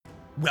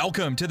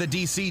Welcome to the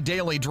DC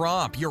Daily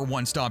Drop, your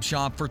one-stop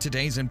shop for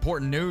today's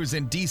important news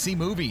in DC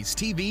movies,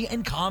 TV,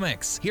 and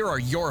comics. Here are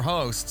your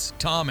hosts,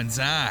 Tom and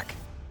Zach.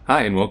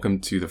 Hi, and welcome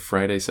to the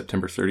Friday,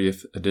 September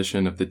 30th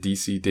edition of the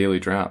DC Daily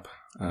Drop.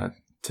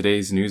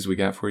 Today's news we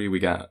got for you, we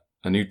got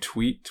a new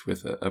tweet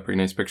with a pretty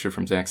nice picture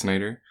from Zack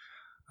Snyder.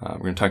 We're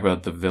going to talk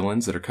about the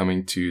villains that are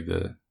coming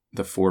to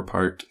the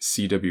four-part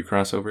CW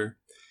crossover.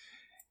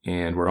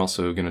 And we're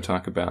also going to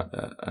talk about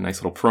a nice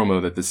little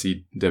promo that the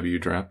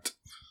CW dropped.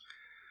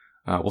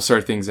 We'll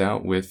start things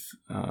out with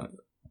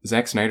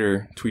Zack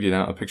Snyder tweeted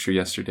out a picture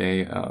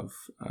yesterday of,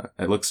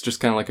 it looks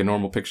just kind of like a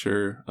normal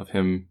picture of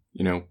him,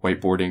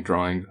 whiteboarding,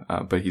 drawing,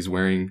 but he's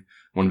wearing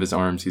one of his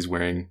arms, he's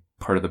wearing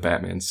part of the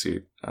Batman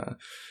suit.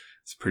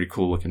 It's a pretty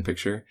cool looking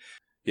picture.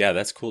 Yeah,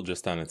 that's cool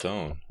just on its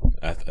own.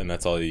 And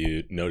that's all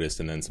you noticed.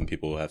 And then some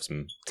people who have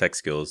some tech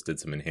skills did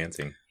some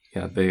enhancing.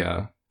 Yeah, they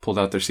pulled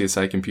out their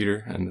CSI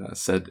computer and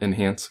said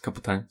enhance a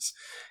couple times.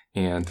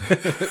 And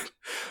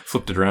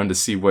flipped it around to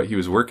see what he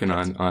was working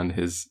on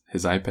his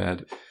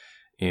iPad.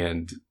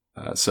 And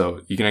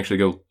so you can actually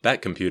go...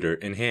 That computer,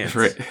 enhance.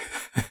 Right.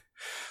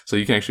 So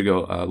you can actually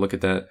go look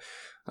at that.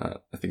 I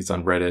think it's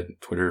on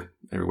Reddit, Twitter,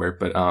 everywhere.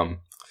 But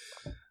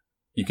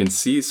you can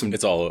see some...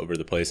 It's all over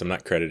the place. I'm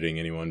not crediting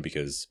anyone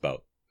because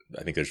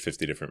I think there's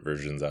 50 different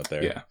versions out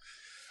there. Yeah.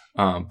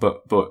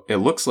 But it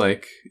looks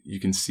like you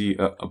can see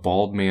a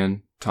bald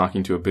man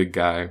talking to a big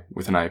guy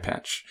with an eye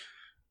patch.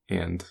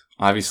 And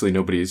obviously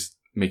nobody's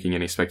making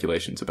any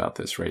speculations about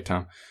this, right,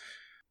 Tom?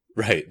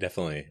 Right,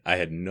 definitely. I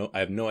have no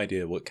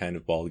idea what kind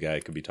of bald guy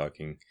could be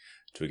talking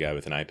to a guy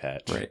with an eye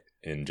patch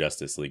in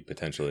Justice League,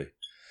 potentially.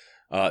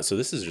 So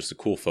this is just a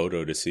cool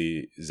photo to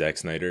see Zack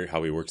Snyder,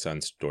 how he works on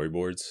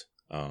storyboards.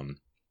 I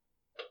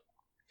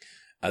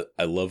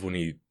love when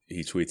he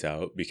tweets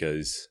out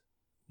because,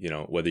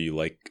 whether you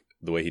like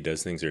the way he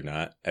does things or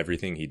not,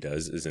 everything he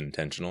does is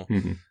intentional,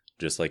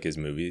 just like his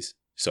movies.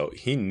 So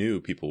he knew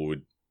people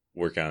would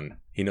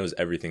he knows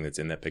everything that's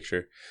in that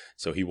picture.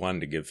 So he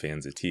wanted to give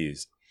fans a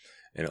tease.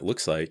 And it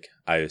looks like,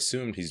 I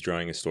assumed he's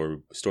drawing a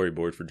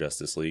storyboard for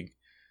Justice League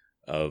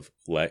of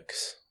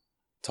Lex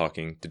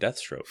talking to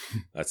Deathstroke.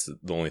 That's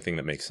the only thing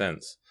that makes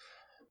sense.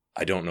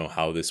 I don't know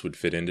how this would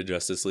fit into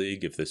Justice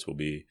League, if this will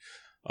be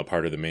a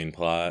part of the main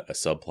plot, a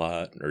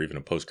subplot, or even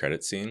a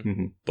post-credit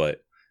scene.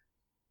 But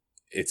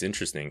it's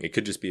interesting. It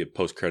could just be a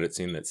post-credit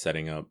scene that's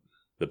setting up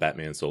the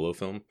Batman solo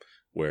film,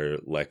 where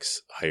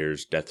Lex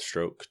hires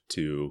Deathstroke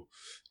to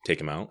take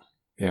him out.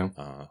 Yeah.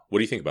 What do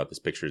you think about this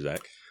picture,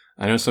 Zach?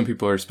 I know some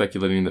people are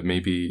speculating that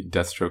maybe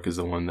Deathstroke is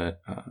the one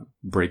that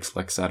breaks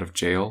Lex out of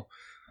jail.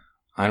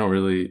 I don't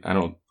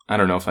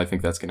know if I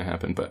think that's going to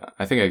happen, but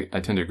I think I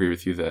tend to agree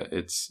with you that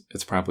it's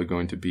probably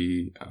going to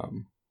be,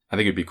 I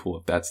think it'd be cool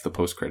if that's the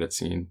post-credit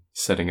scene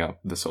setting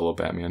up the solo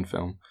Batman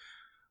film.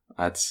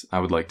 I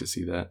would like to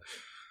see that.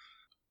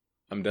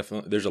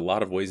 There's a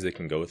lot of ways they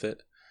can go with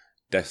it.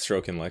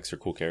 Deathstroke and Lex are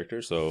cool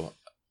characters, so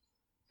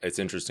it's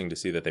interesting to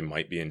see that they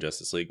might be in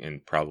Justice League,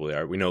 and probably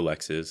are. We know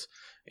Lex is,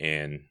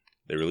 and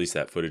they released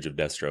that footage of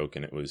Deathstroke,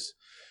 and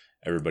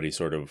everybody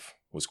sort of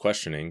was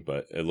questioning,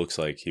 but it looks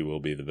like he will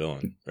be the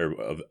villain,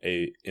 or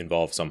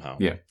involved somehow.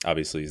 Yeah.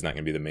 Obviously, he's not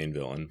going to be the main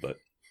villain, but...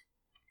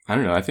 I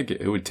don't know. I think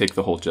it would take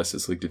the whole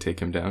Justice League to take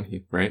him down,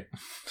 right?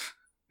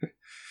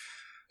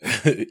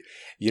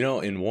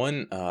 In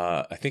one,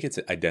 I think it's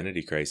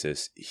Identity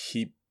Crisis,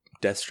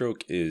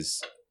 Deathstroke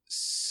is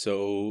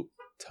so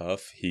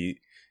tough. He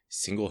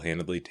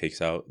single-handedly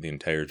takes out the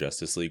entire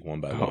Justice League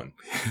one by one.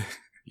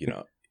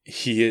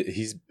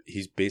 He's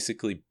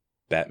basically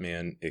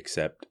Batman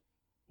except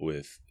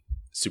with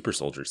super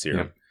soldier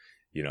serum.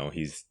 Yeah.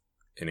 He's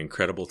an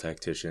incredible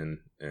tactician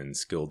and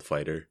skilled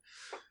fighter,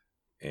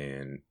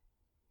 and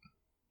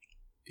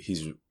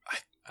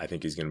I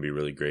think he's going to be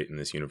really great in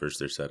this universe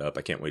they're set up.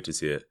 I can't wait to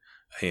see a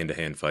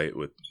hand-to-hand fight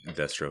with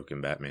Deathstroke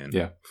and Batman.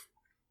 Yeah.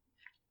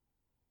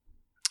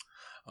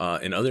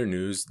 In other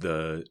news,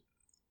 the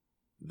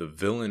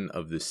villain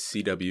of the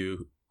CW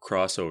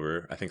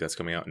crossover, I think that's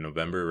coming out in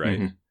November,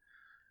 right?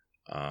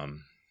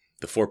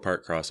 The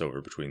 4-part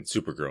crossover between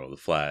Supergirl, The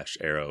Flash,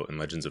 Arrow, and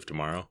Legends of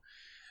Tomorrow.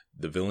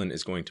 The villain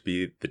is going to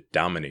be the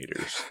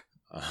Dominators.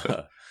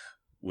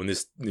 When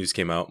this news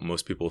came out,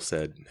 most people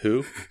said,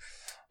 who?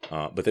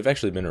 But they've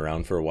actually been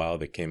around for a while.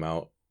 They came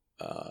out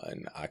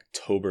in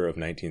October of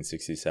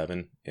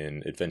 1967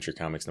 in Adventure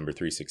Comics number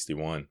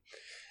 361.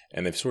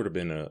 And they've sort of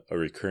been a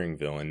recurring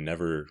villain,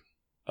 never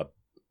a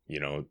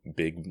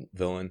big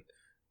villain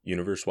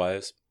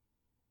universe-wise,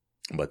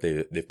 but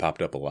they've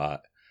popped up a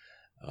lot.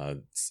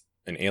 It's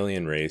an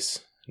alien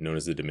race known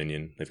as the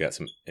Dominion. They've got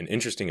an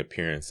interesting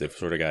appearance. They've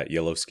sort of got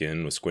yellow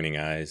skin with squinting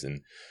eyes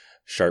and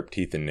sharp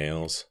teeth and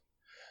nails.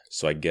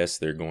 So I guess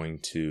they're going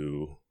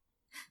to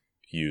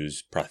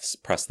use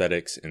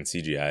prosthetics and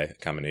CGI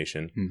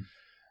combination.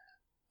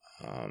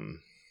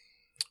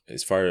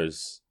 As far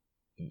as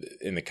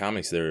in the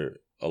comics, they're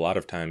a lot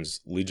of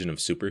times Legion of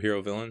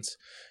Superhero villains,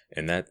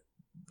 and that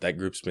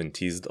group's been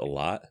teased a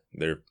lot.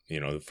 They're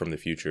from the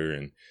future,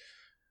 and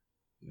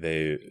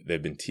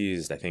they've been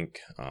teased. I think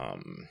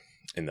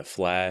in the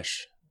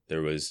Flash,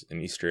 there was an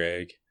Easter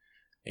egg,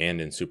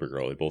 and in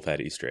Supergirl, they both had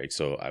Easter eggs.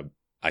 So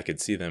I could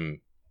see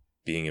them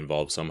being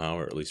involved somehow,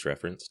 or at least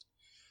referenced.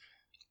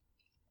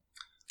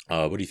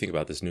 What do you think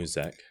about this news,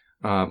 Zach?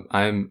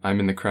 I'm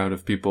in the crowd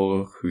of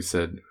people who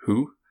said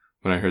 "who"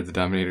 when I heard the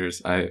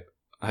Dominators. I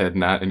had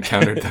not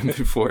encountered them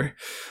before.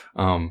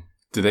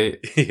 Do they?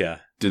 Yeah.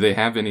 Do they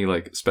have any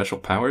like special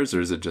powers, or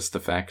is it just the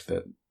fact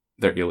that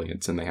they're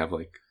aliens and they have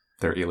like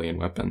their alien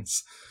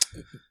weapons?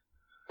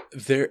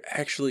 They're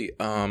actually,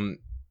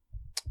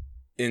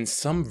 in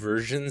some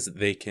versions,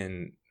 they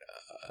can.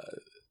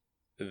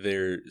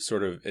 They're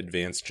sort of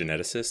advanced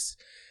geneticists,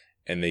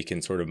 and they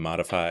can sort of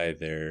modify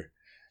their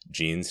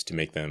genes to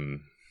make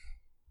them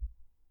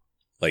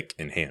like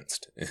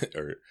enhanced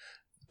or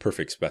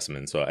perfect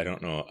specimens. So I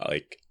don't know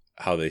like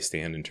how they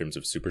stand in terms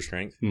of super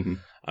strength. Mm-hmm.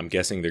 I'm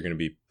guessing they're going to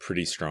be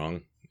pretty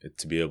strong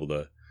to be able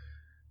to,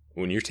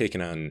 when you're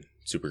taking on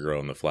Supergirl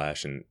and the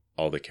Flash and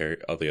all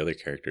the other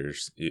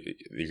characters,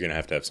 you're going to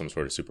have some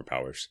sort of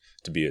superpowers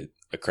to be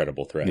a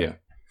credible threat. Yeah.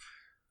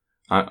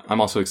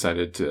 I'm also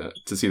excited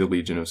to see the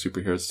Legion of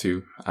Superheroes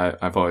too.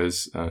 I've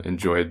always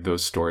enjoyed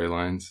those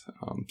storylines.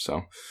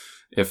 So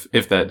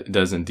if that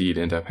does indeed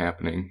end up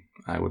happening,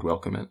 I would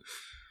welcome it.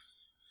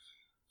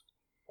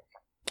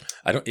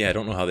 I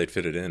don't know how they'd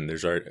fit it in.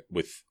 There's already,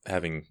 with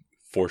having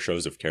 4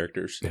 shows of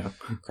characters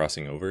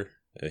crossing over,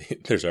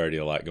 there's already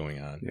a lot going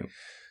on. Yeah.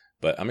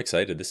 But I'm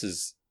excited. This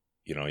is,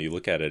 you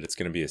look at it, it's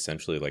going to be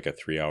essentially like a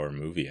 3-hour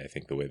movie, I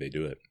think, the way they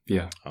do it.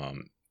 Yeah.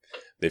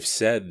 They've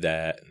said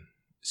that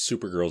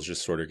Supergirl's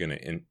just sort of going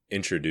to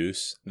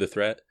introduce the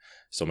threat.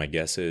 So my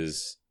guess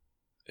is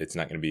it's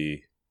not going to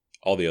be,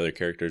 all the other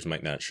characters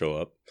might not show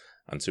up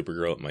on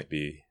Supergirl. It might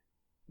be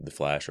the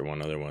Flash or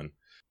one other one.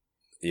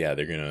 Yeah,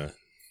 they're going to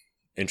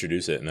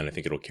introduce it, and then I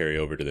think it'll carry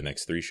over to the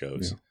next 3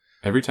 shows. Yeah.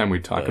 Every time we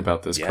talk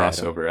about this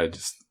crossover,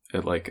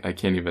 I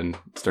can't even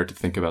start to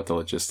think about the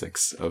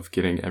logistics of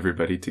getting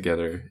everybody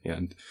together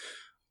and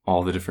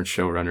all the different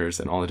showrunners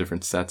and all the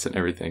different sets and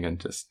everything, and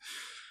just,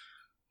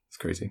 it's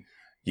crazy.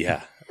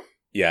 Yeah.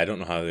 Yeah, I don't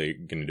know how they're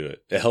going to do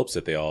it. It helps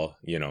that they all,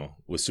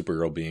 with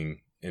Supergirl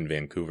being in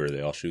Vancouver, they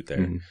all shoot there.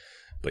 Mm-hmm.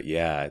 But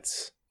yeah,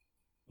 it's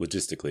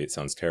logistically, it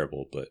sounds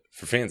terrible, but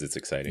for fans, it's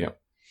exciting. Yeah.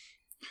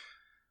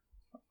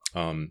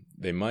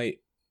 They might,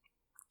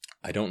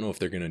 I don't know if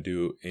they're going to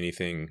do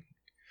anything.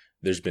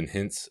 There's been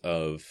hints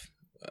of,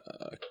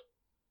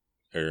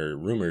 or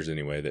rumors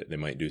anyway, that they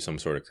might do some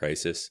sort of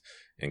crisis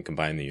and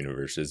combine the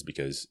universes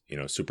because,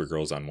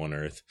 Supergirl's on one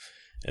Earth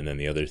and then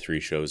the other 3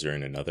 shows are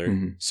in another.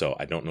 Mm-hmm. So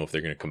I don't know if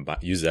they're going to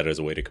use that as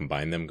a way to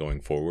combine them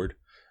going forward.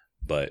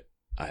 But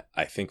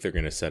I think they're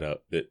going to set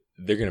up that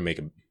they're going to make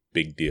a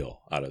big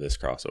deal out of this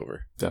crossover.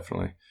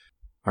 Definitely.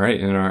 All right.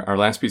 And our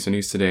last piece of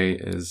news today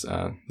is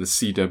the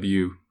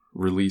CW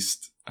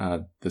released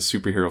the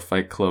Superhero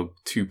Fight Club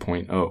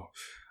 2.0.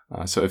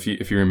 So if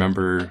you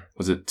remember,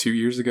 was it 2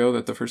 years ago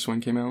that the first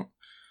one came out?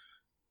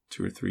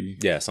 2 or 3?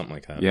 Yeah, something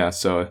like that. Yeah.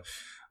 So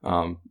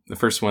the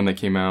first one that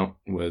came out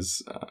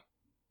was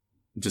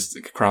just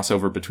a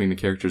crossover between the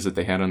characters that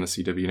they had on the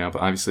CW now,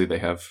 but obviously they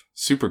have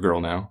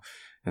Supergirl now,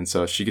 and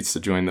so she gets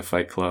to join the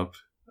Fight Club,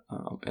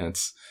 and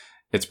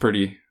it's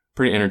pretty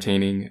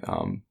entertaining.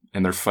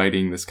 And they're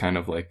fighting this kind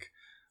of like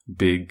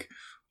big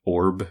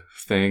orb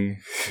thing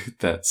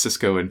that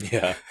Cisco and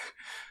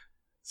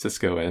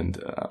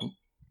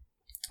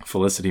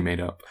Felicity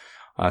made up.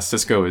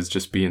 Cisco is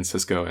just being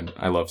Cisco, and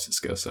I love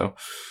Cisco, so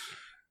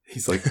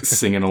he's like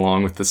singing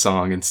along with the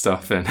song and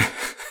stuff, and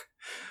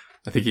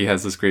I think he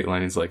has this great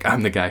line. He's like,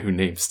 "I'm the guy who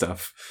names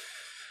stuff."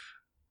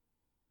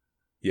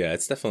 Yeah,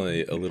 it's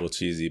definitely a little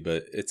cheesy,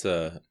 but it's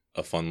a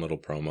fun little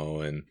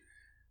promo, and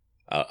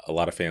a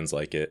lot of fans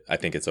like it. I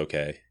think it's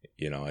okay.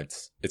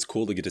 It's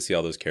cool to get to see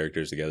all those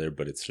characters together,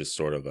 but it's just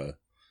sort of a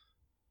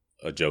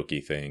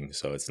jokey thing,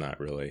 so it's not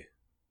really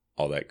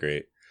all that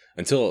great.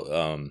 Until,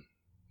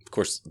 of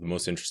course, the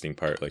most interesting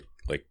part,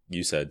 like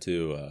you said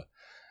too,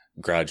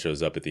 Grodd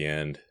shows up at the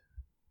end.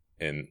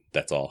 And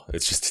that's all.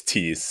 It's just a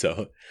tease.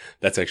 So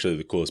that's actually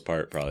the coolest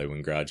part, probably,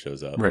 when Grodd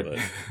shows up. Right. But,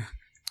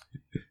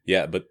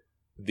 yeah, but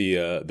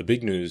the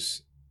big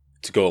news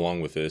to go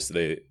along with this,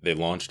 they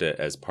launched it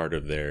as part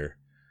of their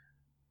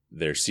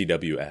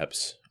CW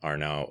apps are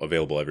now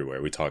available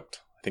everywhere. We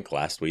talked, I think,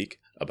 last week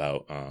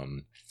about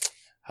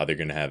how they're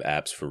going to have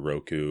apps for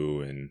Roku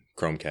and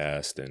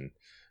Chromecast and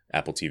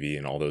Apple TV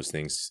and all those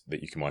things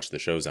that you can watch the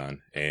shows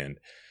on. And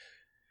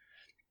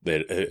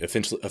they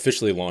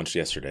officially launched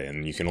yesterday,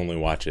 and you can only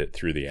watch it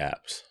through the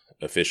apps,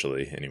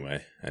 officially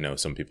anyway. I know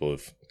some people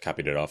have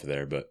copied it off of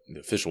there, but the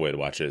official way to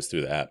watch it is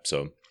through the app.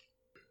 So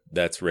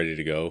that's ready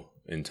to go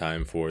in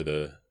time for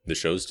the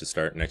shows to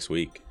start next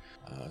week.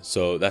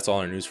 So that's all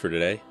our news for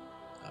today.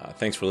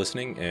 Thanks for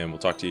listening, and we'll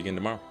talk to you again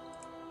tomorrow.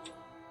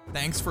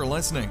 Thanks for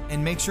listening,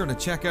 and make sure to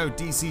check out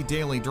DC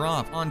Daily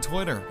Drop on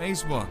Twitter,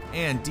 Facebook,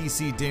 and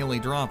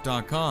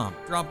DCDailyDrop.com.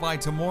 Drop by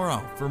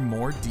tomorrow for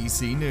more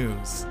DC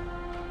news.